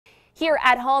Here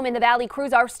at home in the Valley,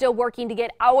 crews are still working to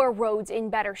get our roads in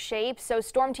better shape. So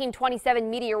Storm Team 27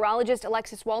 meteorologist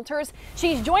Alexis Walters,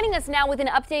 she's joining us now with an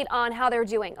update on how they're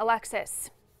doing.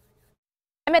 Alexis.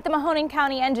 I'm at the Mahoning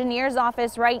County Engineers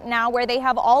Office right now where they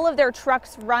have all of their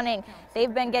trucks running.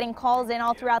 They've been getting calls in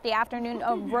all throughout the afternoon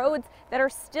of roads that are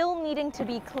still needing to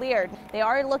be cleared. They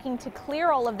are looking to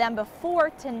clear all of them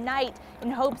before tonight in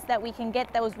hopes that we can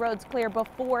get those roads clear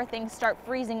before things start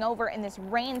freezing over and this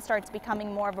rain starts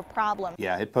becoming more of a problem.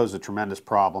 Yeah, it poses a tremendous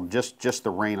problem. Just the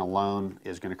rain alone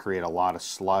is going to create a lot of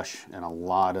slush and a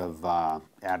lot of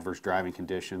adverse driving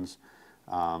conditions.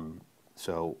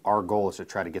 So our goal is to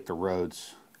try to get the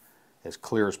roads as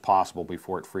clear as possible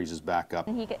before it freezes back up.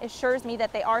 And he assures me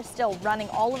that they are still running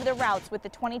all of their routes with the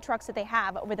 20 trucks that they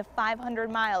have over the 500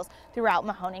 miles throughout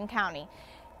Mahoning County.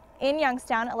 In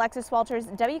Youngstown, Alexis Walters,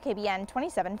 WKBN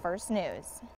 27 First News.